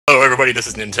everybody, this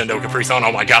is Nintendo Capri Sun.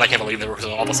 Oh my god, I can't believe that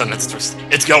all of a sudden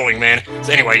it's going, man.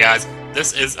 So anyway, guys,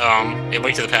 this is a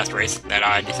Link to the Past race that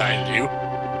I decided to do.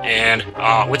 And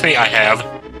with me I have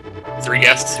 3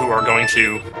 guests who are going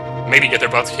to maybe get their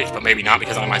butts kicked, but maybe not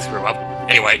because I might screw up.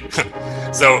 Anyway,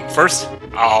 so first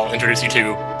I'll introduce you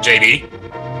to JD.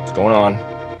 What's going on?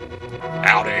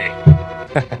 Howdy.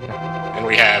 And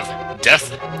we have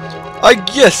Death. I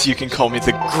guess you can call me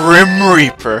the Grim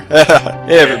Reaper.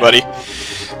 Hey everybody.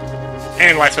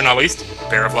 And last but not least,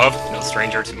 Bear of Love, no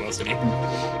stranger to most of you.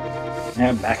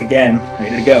 Yeah, back again,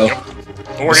 ready to go. Yep.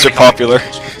 Mr. Popular.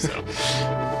 So,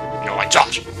 like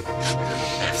Josh.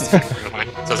 So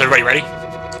is everybody ready?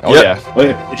 Oh yep. yeah.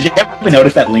 Wait, did you ever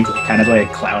notice that Link kind of like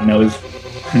a clown nose?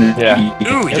 Yeah.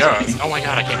 Ooh, he does. Oh my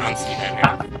god, I can't unsee that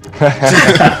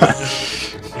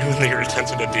now. Using your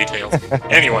attention to details.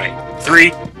 Anyway,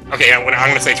 3. Okay, I'm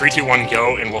gonna say 3, 2, 1,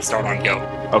 go, and we'll start on go.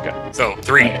 Okay. So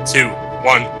 3, 2,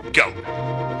 1, go.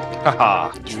 Haha.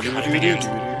 How it begins.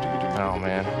 Oh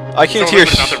man. I can't So hear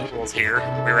about the rules here.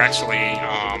 We're actually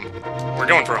we're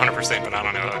going for 100%, but I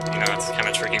don't know. You know, it's kind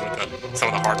of tricky with some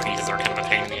of the hard pieces are kind of a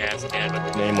pain in the ass. Yeah,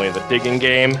 but Namely the digging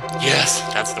game. yes,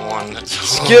 that's the one.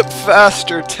 Skip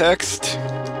faster text.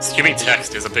 Skipping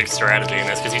text is a big strategy in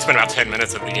this because you spend about 10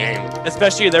 minutes of the game.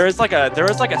 Especially there is like a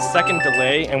second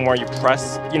delay in where you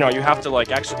press, you have to like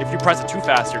actually, if you press it too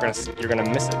fast, you're gonna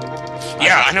miss it.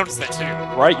 Yeah, I noticed that too.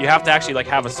 Right? You have to actually like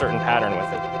have a certain pattern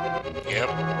with it. Yep.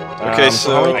 Okay,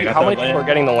 so how many people are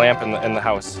getting the lamp in the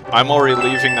house? I'm already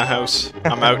leaving the house.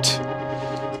 I'm out.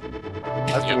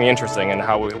 That's gonna be interesting, and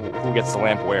who gets the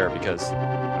lamp where, because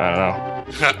I don't know.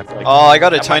 I feel like Oh, I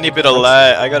got a tiny bit of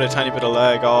lag.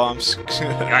 Oh, I'm. Nice.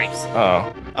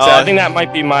 oh. So I think that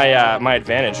might be my my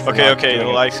advantage. for Okay, not okay, the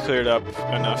doing it. lag's cleared up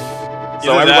enough.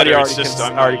 So Either that everybody or already it's just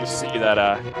can I'm already not see that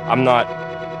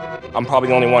I'm probably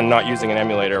the only one not using an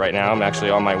emulator right now. I'm actually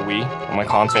on my Wii, on my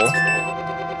console,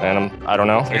 and I don't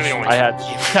know. You're the only I had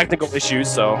one. technical issues,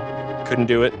 so couldn't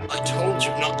do it. I told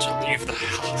you not to leave the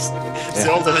house.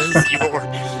 Zelda is your.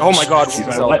 Oh my God, She's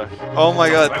Zelda. Oh my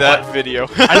god, that video.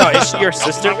 I know, is she your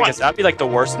sister? Because that'd be like the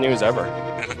worst news ever.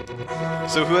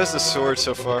 So who has the sword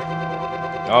so far?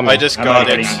 Oh, I just I'm got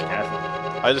already it. in the castle.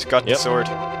 I just got the Yep. sword.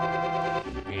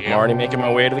 I'm already making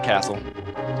my way to the castle.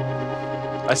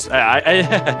 It's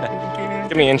gonna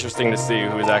be interesting to see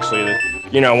who's actually the.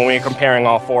 When we're comparing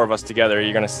all 4 of us together,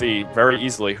 you're gonna see very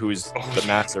easily who's the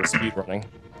master of speedrunning.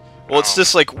 Well, it's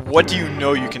just like, what do you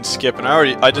know you can skip? And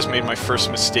I just made my first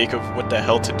mistake of what the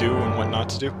hell to do and what not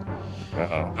to do.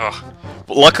 Uh-oh. Oh,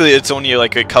 But luckily, it's only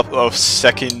like a couple of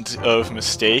seconds of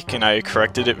mistake, and I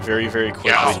corrected it very, very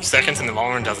quickly. yeah, seconds in the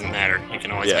long run doesn't matter. You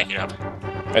can always Yeah. make it up.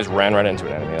 I just ran right into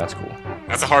an enemy. That's cool.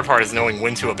 That's the hard part, is knowing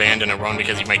when to abandon a run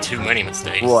because you make too many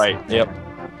mistakes. Right. Yep.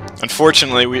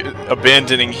 Unfortunately,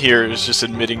 abandoning here is just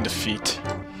admitting defeat.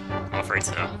 I'm afraid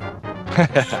so.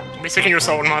 Don't be sticking your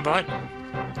soul in my butt.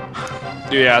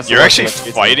 Dude, yeah. You're actually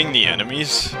fighting the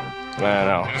enemies?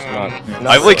 No.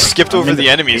 I've like skipped over the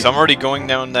enemies. I'm already going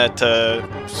down that where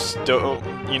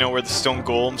the stone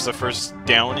golems the first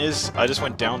down is. I just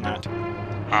went down that.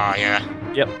 Yeah.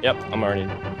 Yep. I'm already.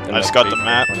 I just got the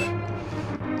map.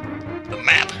 The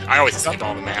map. I always skip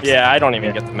all the maps. Yeah, I don't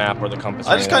even get the map or the compass.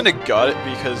 I just kind of got it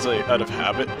because like out of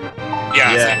habit.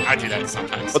 Yeah, Yeah. I do that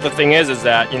sometimes. But the thing is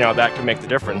that that can make the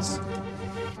difference.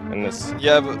 In this.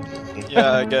 Yeah, but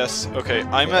yeah, I guess. Okay,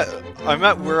 I'm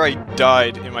at where I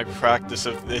died in my practice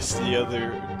of this the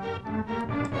other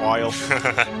while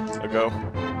ago.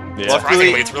 Yeah.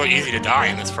 Surprisingly, it's really easy to die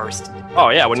in this first. Oh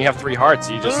yeah, when you have 3 hearts,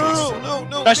 you just. No,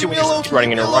 Especially when leave me you're alone, speedrunning and leave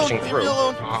me you're alone, rushing leave me through.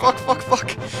 alone.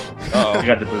 Fuck. Uh-oh. You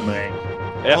got the boomerang.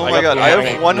 Yeah, Oh I my got god, the I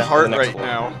boomerang have 1 in the heart next right one.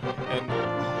 now.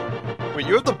 And wait,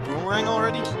 you have the boomerang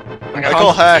already? I I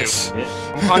call hacks.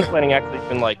 I'm contemplating actually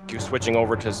been like switching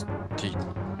over to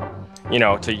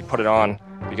put it on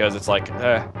because it's like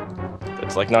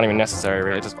not even necessary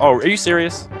really. Just are you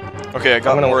serious? Okay, I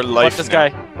got I'm gonna more let life this now.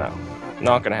 guy. No,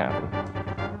 not gonna happen.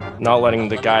 Not letting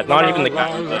the guy, not even the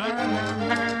guy. The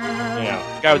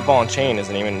guy with the ball and chain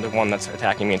isn't even the one that's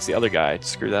attacking me. It's the other guy.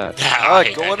 Screw that. Yeah, I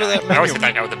hate go that out of guy. that I always menu.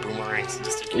 hit that guy with the boomerangs.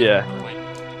 Just to Yeah.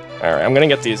 All right, I'm gonna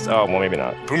get these. Oh well, maybe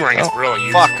not. Boomerang is really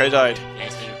useful. Fuck, I died.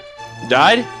 Yes, you-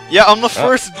 Died? Yeah, I'm the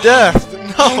first death.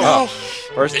 No. Oh,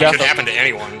 first It death. could happen to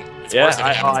anyone. It's Yeah, worse if it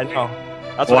I happens to know. me.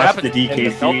 That's what Watch happens the in DKC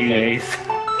adult games. days.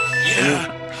 Yeah.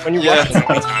 When you Yeah. rush. So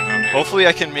many times on that. Hopefully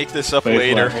I can make this up Wait,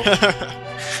 later.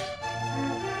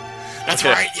 That's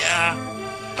Okay. right, yeah.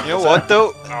 You know what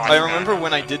though? Oh, I forgot. remember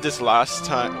when I did this last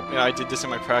time. I did this in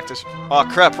my practice. Oh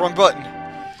crap! Wrong button.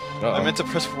 Uh-oh. I meant to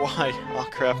press Y. Oh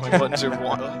crap! My buttons are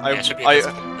one. Yeah, it should be at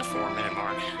the 4-minute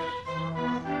mark.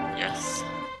 Yes.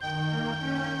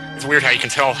 It's weird how you can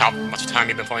tell how much time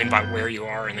you've been playing by where you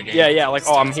are in the game. Yeah, like,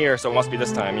 oh, I'm here, so it must be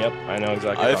this time. Yep, I know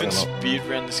exactly. I haven't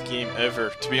speedrun this game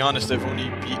ever. To be honest, I've only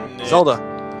beaten it. Zelda.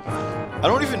 I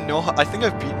don't even know how, I think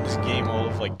I've beaten this game all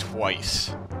of like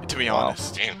twice, to be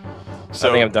honest. Damn. So,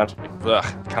 I think I've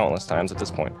done countless times at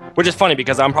this point. Which is funny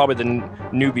because I'm probably the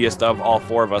newbiest of all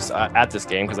four of us at this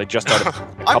game because I just started a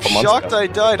couple I'm months shocked ago. I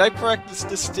died. I practiced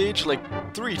this stage like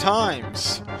 3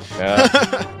 times.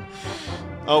 Yeah.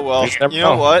 Oh well, Never you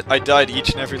know know. what? I died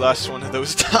each and every last one of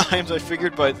those times. I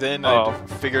figured by then Oh. I'd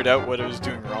figured out what I was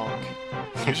doing wrong.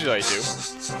 Usually I do.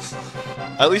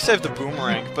 At least I have the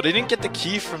boomerang, but I didn't get the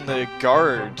key from the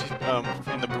guard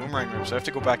in the boomerang room, so I have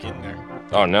to go back in there.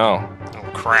 Oh no.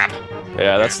 Oh crap.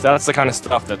 Yeah, that's the kind of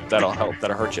stuff that'll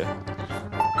hurt you.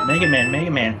 Mega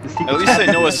Man. The secret At least I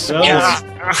know a password.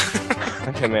 Yeah.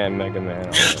 Okay, Mega Man.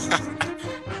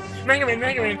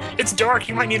 Mega Man. It's dark.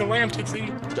 You might need a lamp to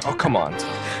see. Oh come on,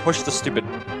 push the stupid.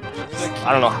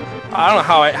 I don't know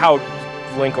how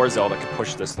Link or Zelda could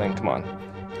push this thing. Come on,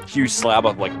 huge slab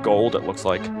of like gold. It looks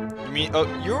like. You mean, oh,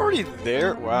 you're already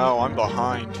there? Wow, I'm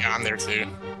behind. Yeah, I'm there too.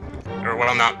 Or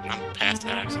well, not past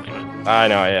that actually. But... I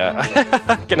know,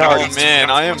 yeah. Oh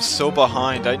man, I am so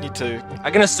behind. I need to.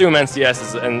 I can assume NCS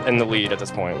is in the lead at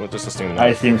this point. We'll just assume I that.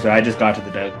 assume so. I just got to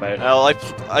the dog fight. Well,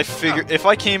 I figured if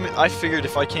I came in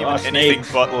anything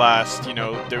but last, you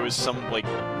know, there was some like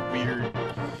weird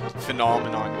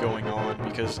phenomenon going on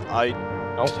because I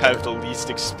have the least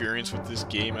experience with this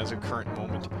game as a current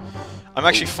moment. I'm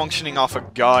actually functioning off a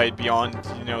guide beyond,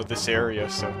 you know, this area,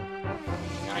 so.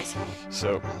 Nice.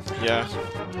 So, yeah.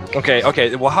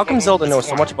 Okay. Well, how come Zelda knows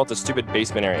so much about this stupid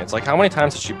basement area? It's like, how many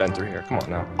times has she been through here? Come on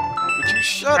now. Would you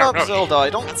shut No, up, no, Zelda? I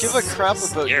don't that's give a crap about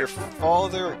scary. your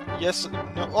father. Yes,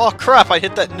 no. Oh crap! I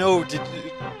hit that no.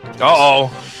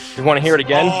 Uh-oh. You want to hear it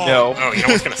again? No. Oh, you know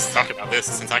what's gonna suck about this?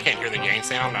 Since I can't hear the game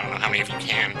sound, I don't know how many of you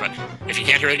can, but if you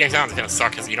can't hear the game sound, it's gonna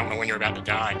suck because you don't know when you're about to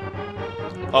die.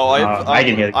 Oh, I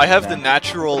can hear the I have game the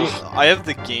natural. I have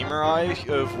the gamer eye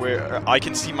of where I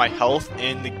can see my health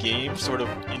and the game sort of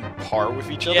in par with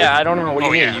each other. Yeah, I don't know what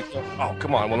Oh, you mean. yeah. Oh,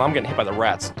 come on. Well, now I'm getting hit by the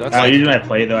rats. That's like... Usually when I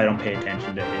play, though, I don't pay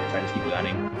attention to it. I just keep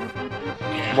running.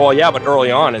 Yeah. Well, yeah, but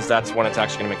early on that's when it's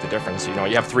actually going to make the difference. You know,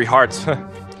 you have 3 hearts.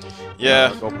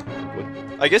 Yeah. Go-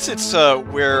 I guess it's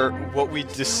where what we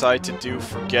decide to do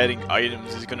for getting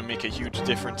items is going to make a huge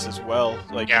difference as well.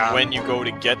 Like Yeah. when you go to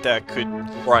get that could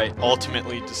Right.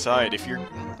 ultimately decide if you're.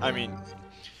 I mean,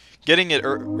 getting it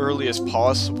early as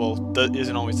possible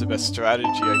isn't always the best strategy,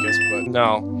 I guess. But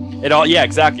No. Yeah,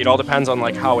 exactly. It all depends on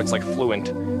like how it's like fluent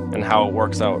and how it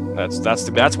works out.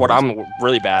 That's what I'm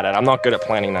really bad at. I'm not good at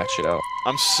planning that shit out.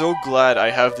 I'm so glad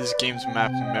I have this game's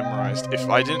map memorized. If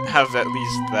I didn't have at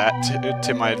least that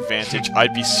to my advantage,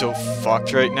 I'd be so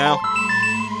fucked right now.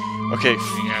 Okay.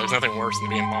 Yeah, there's nothing worse than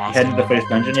being lost. Head to the first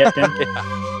dungeon yet, Tim?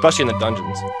 Yeah. Especially in the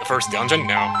dungeons. The first dungeon?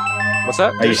 No. What's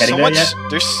that? Are you There's heading so there much. yet?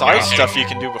 There's side Yeah, stuff heading you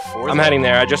can do before. I'm that. heading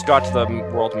there. I just got to the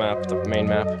world map, the main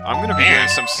map. I'm gonna be Man, doing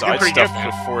some you're side pretty stuff good, man.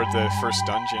 before the first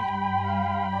dungeon.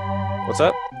 What's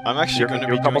that? I'm actually You're going to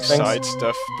gonna be do a doing couple things? side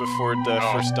stuff before the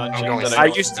Oh, first I'm dungeon. going that I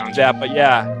south. used to do dungeon. that, but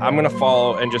yeah, I'm gonna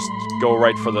follow and just go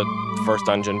right for the first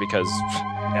dungeon because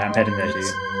Yeah, I'm heading there,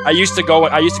 too. I used to go to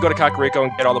Kakariko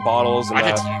and get all the bottles and I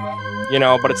did too. you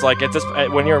know, but it's like at this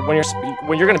when you're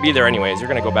gonna be there anyways, you're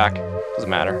gonna go back. Doesn't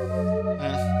matter.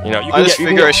 Mm. You know, you I can just get, you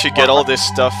can figure I get- should get all this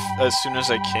stuff as soon as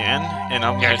I can, and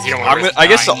I'm. Yeah, 'cause you don't I'm want to I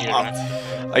guess dying either.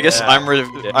 I guess Yeah.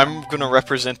 I'm gonna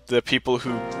represent the people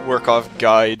who work off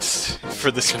guides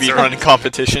for the speedrun Conservatives.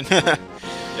 competition.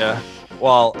 Yeah.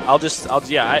 Well, that's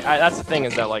the thing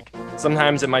is that like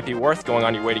sometimes it might be worth going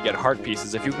on your way to get heart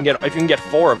pieces if you can get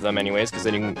 4 of them anyways, because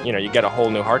then you get a whole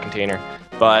new heart container.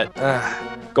 But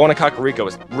going to Kakariko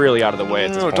is really out of the way at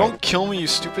this No, point. don't kill me, you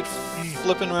stupid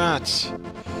flipping rats.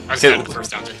 I was in the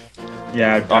first dungeon.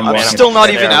 Yeah, I'm I'm man, still I'm not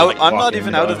there, even out. like, I'm not walking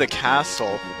even the out dog. of the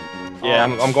castle. Yeah,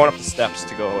 I'm going up the steps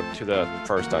to go to the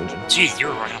first dungeon. Jeez, you're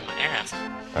right on my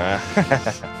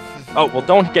ass. Oh well,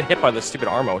 don't get hit by the stupid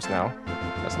Armos now.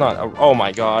 That's not. Oh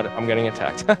my God, I'm getting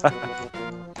attacked.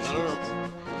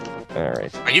 All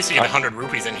right. I used to get 100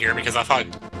 rupees in here because I thought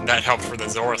that helped for the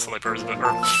Zora slippers, but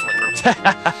flippers. You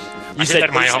I did said that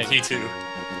in my you said- LP too.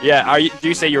 Yeah. Do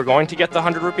you say you were going to get the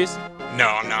 100 rupees? No,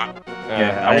 I'm not.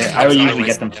 Yeah, I was- I would I usually was-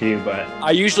 get them, too, but...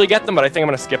 I usually get them, but I think I'm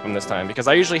gonna skip them this time because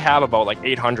I usually have about like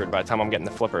 800 by the time I'm getting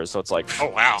the flippers. So it's like Oh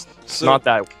wow. So, not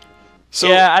that. so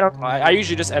Yeah, I don't. I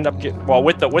usually just end up getting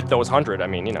with those 100. I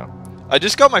mean, you know. I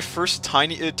just got my first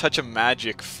tiny touch of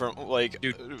magic from like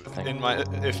Dude, in my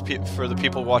for the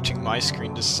people watching my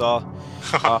screen just saw.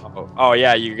 Oh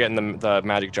yeah, you're getting the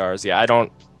magic jars. Yeah,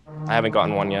 I haven't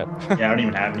gotten one yet. Yeah, I don't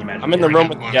even have any magic. I'm in the Yeah,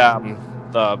 room I with got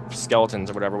the skeletons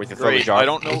or whatever. We can throw the Great. jar. I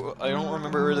don't know. I don't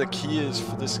remember where the key is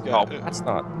for this guy. Oh, that's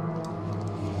not.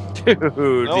 Dude, no,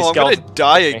 these I'm skeletons. gonna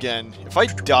die again. If I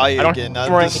die I don't again, have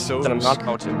that is so. then I'm not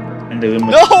about to. And do them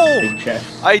with No! big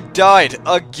chest. I died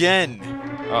again.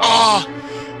 Oh,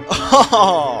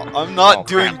 Oh, I'm not Oh,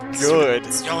 doing crap.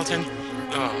 good. Skeleton.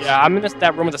 Oh. Yeah, I'm in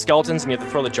that room with the skeletons, and you have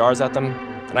to throw the jars at them.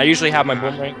 And I usually have my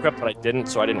boomerang equipped, but I didn't,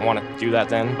 so I didn't want to do that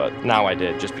then. But now I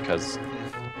did, just because.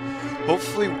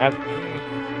 Hopefully, I-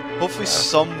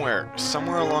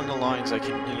 somewhere along the lines, I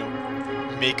can, you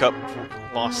know, make up for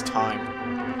lost time.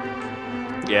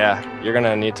 Yeah, you're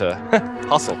gonna need to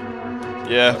hustle.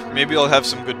 Yeah, maybe I'll have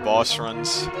some good boss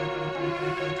runs.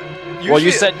 Well, you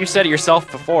Usually- said it yourself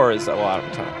before. Is that well?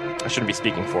 I shouldn't be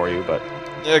speaking for you, but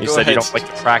Yeah, you go said ahead. you don't like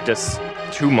to practice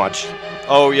too much.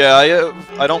 Oh yeah,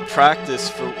 I don't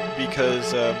practice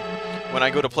because when I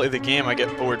go to play the game, I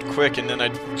get bored quick, and then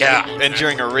Yeah. and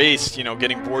during a race, you know,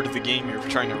 getting bored of the game, you're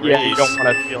trying to race. Yeah, you don't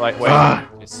want to feel like. Wait, Ah.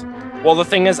 well, the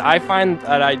thing is, I find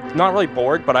that I'm not really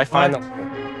bored, but I find that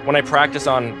when I practice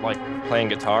on like playing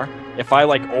guitar, if I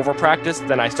like over practice,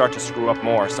 then I start to screw up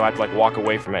more. So I'd like walk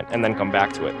away from it and then come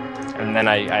back to it, and then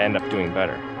I end up doing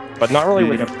better. But not really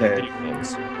Lead with up there. video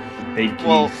games. Big keys.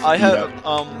 Well, I speed have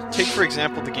up. take for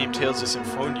example the game Tales of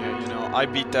Symphonia. You know, I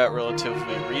beat that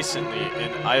relatively recently,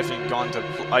 and I haven't gone to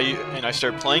I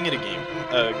started playing it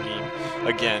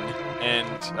again,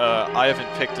 and I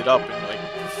haven't picked it up in like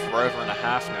forever and a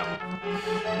half now.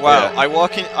 Wow, Yeah. I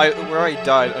walk in where I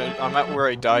died. I'm at where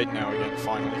I died now again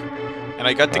finally, and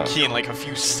I got the key in like a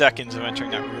few seconds of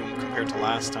entering that room compared to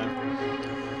last time.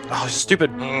 Oh,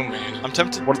 stupid! Oh man. I'm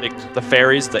tempted. What are they, the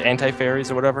fairies, the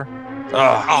anti-fairies or whatever? Oh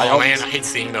I man, always- I hate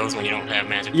seeing those when you don't have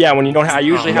magic. Yeah, when you don't, I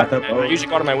usually Oh, have. got that bow. I usually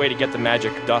go out of my way to get the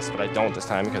magic dust, but I don't this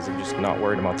time because I'm just not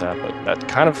worried about that. But that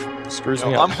kind of screws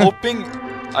me No, up. I'm hoping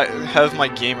I have my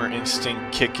gamer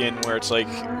instinct kick in where it's like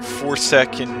 4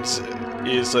 seconds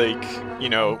is like, you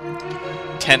know,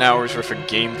 10 hours worth of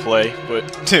gameplay, but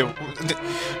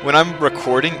when I'm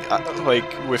recording like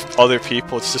with other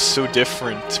people, it's just so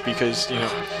different because, you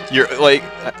know, you're like,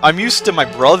 I'm used to my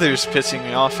brothers pissing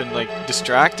me off and like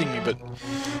distracting me, but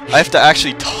I have to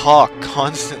actually talk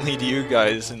constantly to you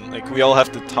guys, and like we all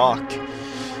have to talk.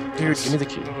 Dude, give me the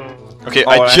key. Okay,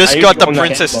 Oh, I just got the usually own that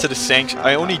princess book. to the sanctuary.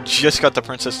 I only just got the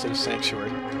princess to the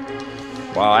sanctuary.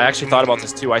 Wow, I actually thought about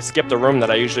this too. I skipped a room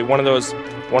that I usually one of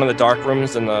the dark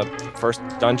rooms in the first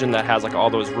dungeon that has like all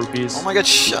those rupees. Oh my god,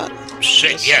 shut!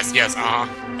 Shit. Yes.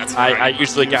 That's I right.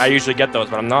 usually get those,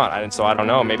 but I'm not, and so I don't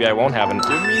know. Maybe I won't have an. Give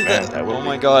me Man, that! will Oh be.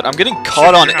 my god, I'm getting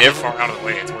caught on You're not every. far out of the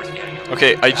way. It's worth getting.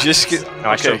 Okay, I just get. No,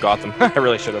 I should have got them. I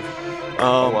really should have.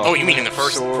 well. Oh, you mean in the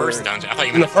first Sword. dungeon? I thought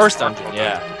you In meant the first dungeon,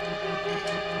 yeah.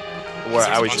 Where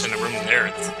I was just just in the room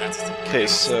there. That's Okay,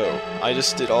 so I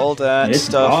just did all that It's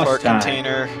stuff. boss Art time.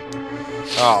 container.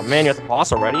 Oh man, you're at the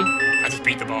boss already? I just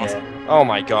beat the boss. Yeah. Oh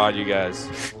my god, you guys.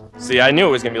 See, I knew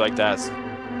it was gonna be like that.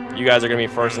 You guys are gonna be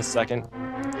first and second.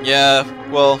 Yeah,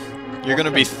 well, you're gonna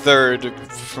be third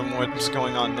from what's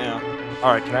going on now.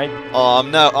 Alright, can I?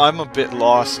 I'm a bit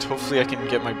lost. Hopefully, I can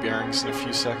get my bearings in a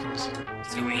few seconds.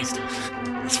 Due east,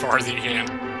 as far as you can,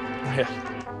 Yeah.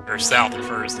 or south at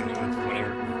first. I mean,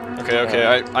 whatever.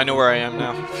 Okay, I know where I am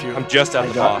now. Phew. I'm just at I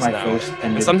the got boss my now. first And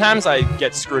ended. sometimes I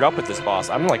get screwed up with this boss.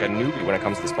 I'm like a newbie when it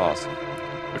comes to this boss.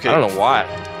 Okay, I don't know why.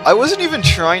 I wasn't even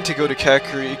trying to go to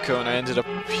Kakariko, and I ended up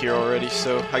here already.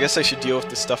 So I guess I should deal with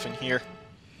this stuff in here.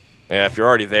 Yeah, if you're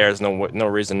already there, there's no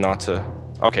reason not to.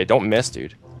 Okay, don't miss,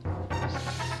 dude. Ugh,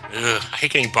 I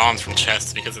hate getting bombs from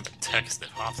chests because of the text that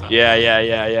pops up.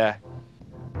 Yeah.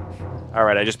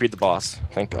 Alright, I just beat the boss.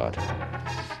 Thank God.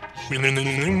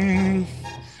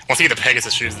 Once you get the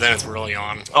Pegasus shoes, then it's really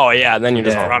on. Oh yeah, then you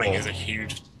just Yeah. Running is a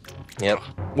huge. Yep.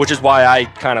 Which is why I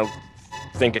kind of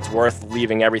think it's worth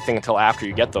leaving everything until after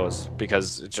you get those,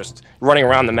 because it's just running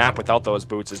around the map without those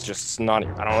boots is just not.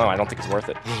 I don't know. I don't think it's worth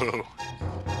it.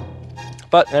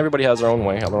 But everybody has their own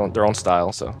way, their own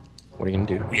style. So what are you gonna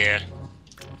do? Yeah.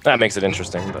 That makes it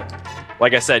interesting. But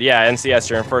like I said, yeah, NCS,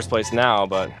 you're in first place now,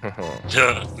 but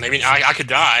Maybe I could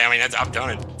die. I mean, I've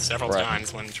done it several Right.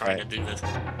 times when trying to do this.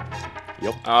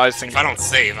 I think If I don't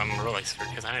save, I'm really screwed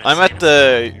because I didn't I'm save at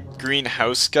the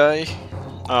greenhouse guy,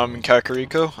 in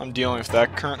Kakariko. I'm dealing with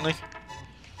that currently.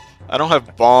 I don't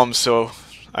have bombs, so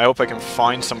I hope I can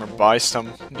find some or buy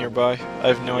some nearby. I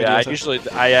have no yeah, I idea. usually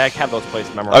I have those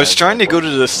places memorized. I was trying to go to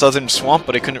the southern swamp,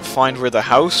 but I couldn't find where the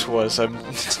house was.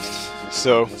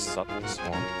 So Southern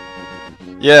Swamp.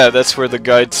 yeah, that's where the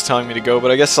guide's telling me to go. But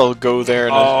I guess I'll go there.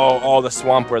 And Oh, the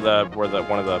swamp where the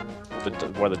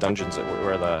dungeons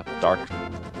where the dark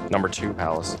number 2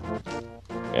 palace.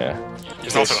 Yeah.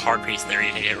 There's also a hard piece there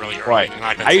you can get really early. Right.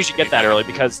 I usually get that early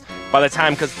because by the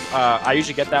time, I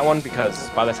usually get that one because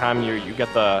by the time you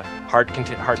get the hard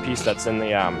piece that's in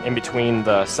the in between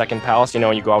the second palace, you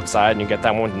know, you go outside and you get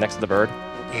that one next to the bird.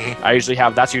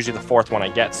 Mm-hmm. That's usually the fourth one I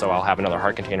get, so I'll have another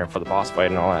heart container for the boss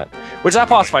fight and all that. Which that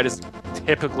boss fight is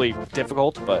typically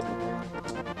difficult, but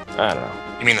I don't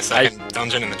know. You mean the second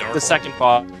dungeon in the dark? The second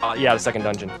boss, yeah, the second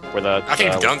dungeon where the. I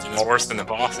think the dungeon is worse than the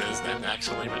boss is, then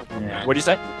actually. But, Yeah. What'd you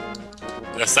say?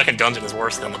 The second dungeon is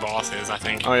worse than the boss is, I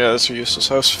think. Oh yeah, that's a useless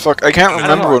house. Fuck, I can't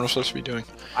remember what I'm supposed to be doing.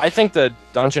 I think the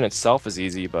dungeon itself is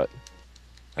easy, but.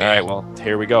 Alright, well,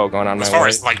 here we go, going on my way. As far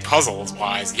as, like,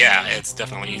 puzzles-wise, yeah, it's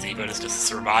definitely easy, but it's just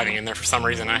surviving in there. For some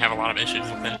reason, I have a lot of issues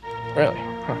with that. Really?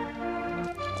 Huh.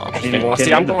 Well,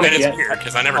 see, I'm going And to it's get... weird,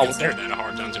 because I never considered that a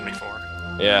hard dungeon before.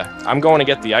 Yeah, I'm going to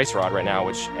get the ice rod right now,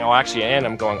 which... Oh, actually, and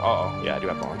I'm going... Uh-oh, yeah, I do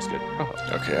have bombs, good.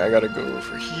 Okay, I gotta go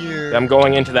over here. I'm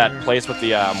going into that place with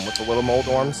the little mold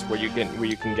worms, where you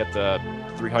can get the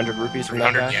 300 rupees from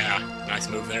that 300, guy. yeah, nice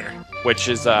move there. Which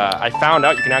is, I found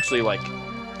out you can actually, like,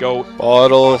 go...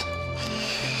 Bottle.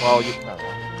 Well, you...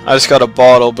 I just got a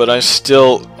bottle, but I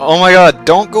still... Oh my god,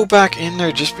 don't go back in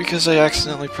there just because I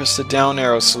accidentally pressed the down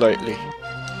arrow slightly.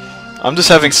 I'm just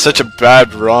having such a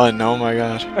bad run, oh my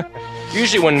god.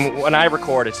 Usually when I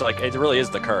record, it's like, it really is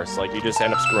the curse. Like, you just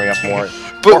end up screwing up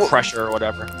more pressure or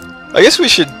whatever. I guess we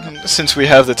should, since we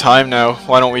have the time now,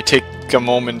 why don't we take a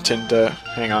moment and,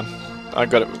 hang on. I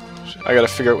gotta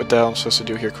figure out what the hell I'm supposed to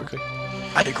do here quickly.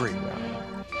 I'd agree.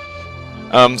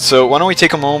 So why don't we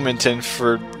take a moment and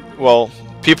well,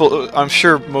 people, I'm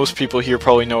sure most people here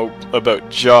probably know about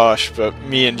Josh, but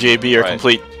me and JB are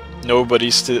complete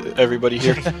nobodies to everybody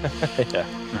here. Yeah.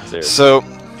 Seriously. So,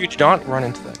 dude, don't run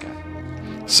into that guy.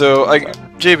 So,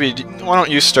 JB, why don't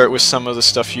you start with some of the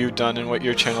stuff you've done and what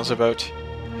your channel's about?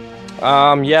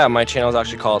 Yeah, my channel is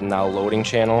actually called Now Loading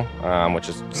Channel, which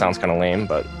sounds kind of lame,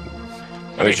 but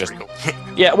it was just... Cool.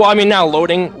 Yeah, well, I mean, Now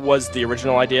Loading was the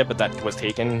original idea, but that was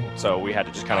taken, so we had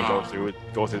to just kind of go through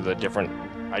the different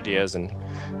ideas and,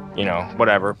 you know,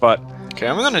 whatever, but... Okay,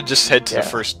 I'm gonna just head to the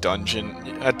first dungeon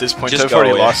at this point. Just I've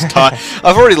already lost time.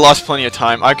 I've already lost plenty of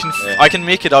time. I can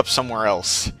make it up somewhere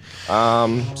else.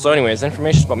 So anyways,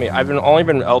 information about me. I've only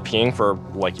been LPing for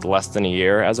like less than a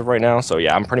year as of right now, so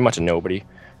yeah, I'm pretty much a nobody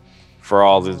for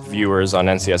all the viewers on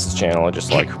NCS's channel. Are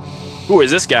just like, who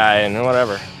is this guy and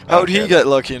whatever. How'd he get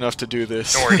lucky enough to do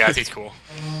this? Don't worry, guys, he's cool.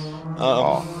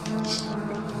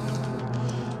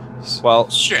 Well,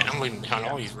 shit, I'm leaving behind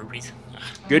all these rupees.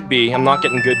 Good B. I'm not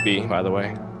getting good B, by the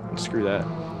way. Screw that.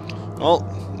 Well,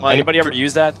 anybody ever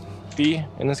use that B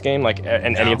in this game? Like,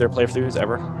 in any of their playthroughs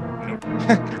ever? Nope.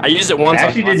 I used it once. I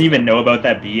actually didn't even know about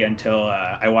that B until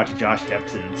I watched Josh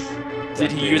Jepson's.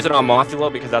 Did he use it on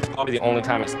Mothula? Because that's probably the only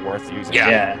time it's worth using.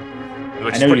 Yeah.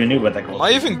 Which I never even knew about that. Am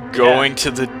I even going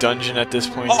to the dungeon at this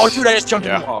point? Oh, dude, I just jumped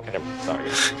in. Oh, okay,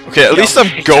 sorry. Okay, at least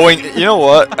I'm going. You know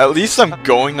what? At least I'm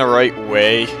going the right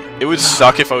way. It would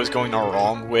suck if I was going the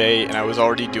wrong way and I was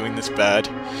already doing this bad.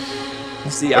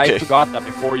 See, I forgot that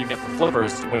before you get the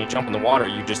flippers, when you jump in the water,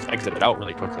 you just exit it out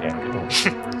really quickly. Yeah.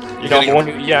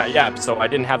 So I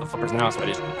didn't have the flippers now, so I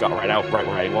just got right out right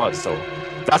where I was. So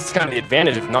that's kind of the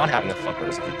advantage of not having the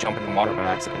flippers if you jump in the water by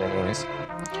accident, anyways.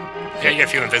 Yeah, you get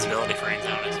a few invisibility frames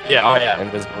out of it. Yeah, oh yeah,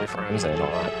 invisibility frames and all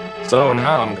that. So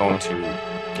now I'm going to...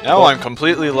 Now I'm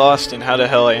completely lost in how the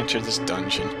hell I entered this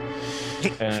dungeon.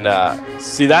 And,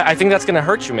 see, that I think that's going to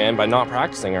hurt you, man, by not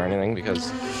practicing or anything, because...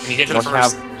 When you get to the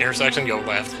first intersection, go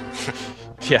left.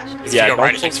 Yeah. If you go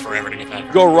right, it takes forever to get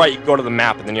back. Go right, you go to the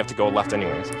map, and then you have to go left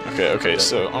anyways. Okay,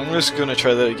 so I'm just going to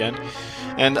try that again.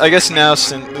 And I guess now,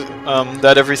 since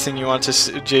that everything you want to...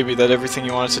 JB, that everything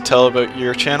you wanted to tell about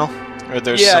your channel? Or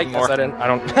there's some more?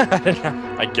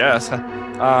 I guess.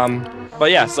 But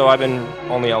yeah, so I've been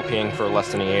only LPing for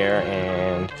less than a year,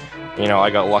 and, you know, I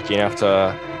got lucky enough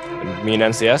to meet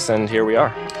NCS, and here we are.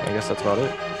 I guess that's about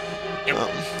it. Yep.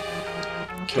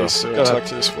 Okay, so I talked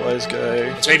to this wise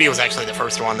guy. Maybe it was actually the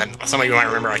first one that some of you might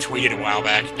remember I tweeted a while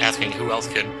back asking who else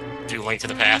could do Link to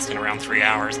the Past in around 3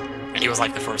 hours, and he was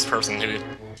like the first person who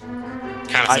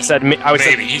kind of said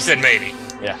maybe. He said maybe.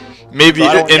 Yeah. Maybe. So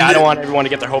I don't want everyone to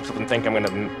get their hopes up and think I'm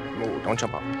gonna. Don't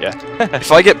jump off. Yeah.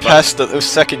 If I get past the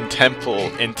second temple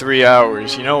in 3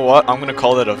 hours, you know what? I'm gonna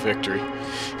call that a victory.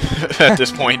 At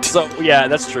this point. So yeah,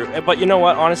 that's true. But you know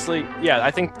what? Honestly, yeah,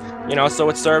 I think so.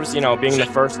 It serves being the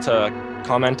first to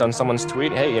comment on someone's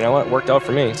tweet. Hey, you know what? Worked out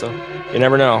for me. So you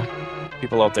never know.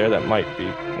 People out there that might be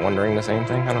wondering the same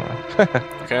thing. I don't know.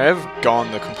 Okay, I've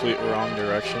gone the complete wrong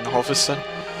direction all of a sudden.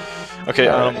 Okay,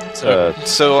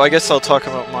 so I guess I'll talk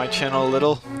about my channel a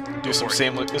little. Do some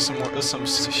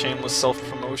shameless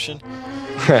self-promotion.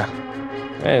 Yeah.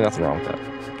 Hey, nothing wrong with that.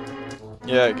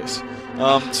 Yeah, I guess.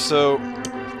 So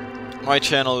my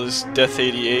channel is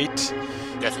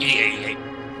Death88. That's E88.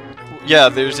 Yeah,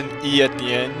 there's an E at the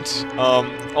end.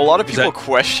 A lot of people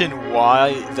question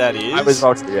why that is. I was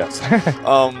about to, yes.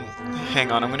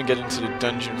 Hang on, I'm gonna get into the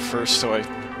dungeon first, so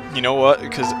you know what?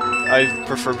 Because I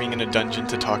prefer being in a dungeon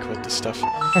to talk about this stuff.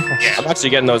 Yeah. I'm actually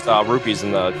getting those rupees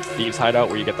in the thieves' hideout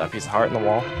where you get that piece of heart in the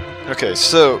wall. Okay,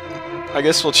 so I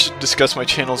guess we'll discuss my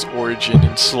channel's origin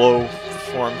in slow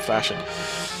form fashion.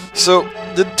 So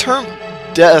the term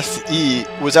Death E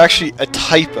was actually a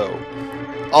typo.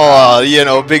 You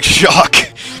know, big shock,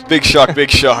 big shock, big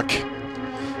shock.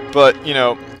 But you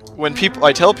know, when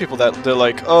I tell people that, they're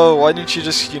like, "Oh, why didn't you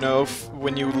just, you know,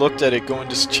 when you looked at it, go and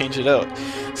just change it out?"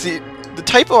 See, the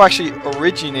typo actually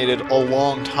originated a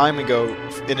long time ago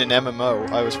in an MMO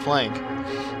I was playing,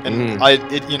 and I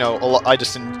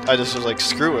just was like,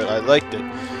 screw it, I liked it,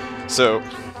 so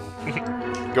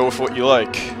go with what you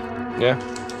like. Yeah.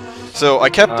 So I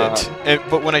kept it,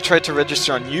 but when I tried to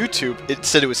register on YouTube, it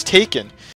said it was taken.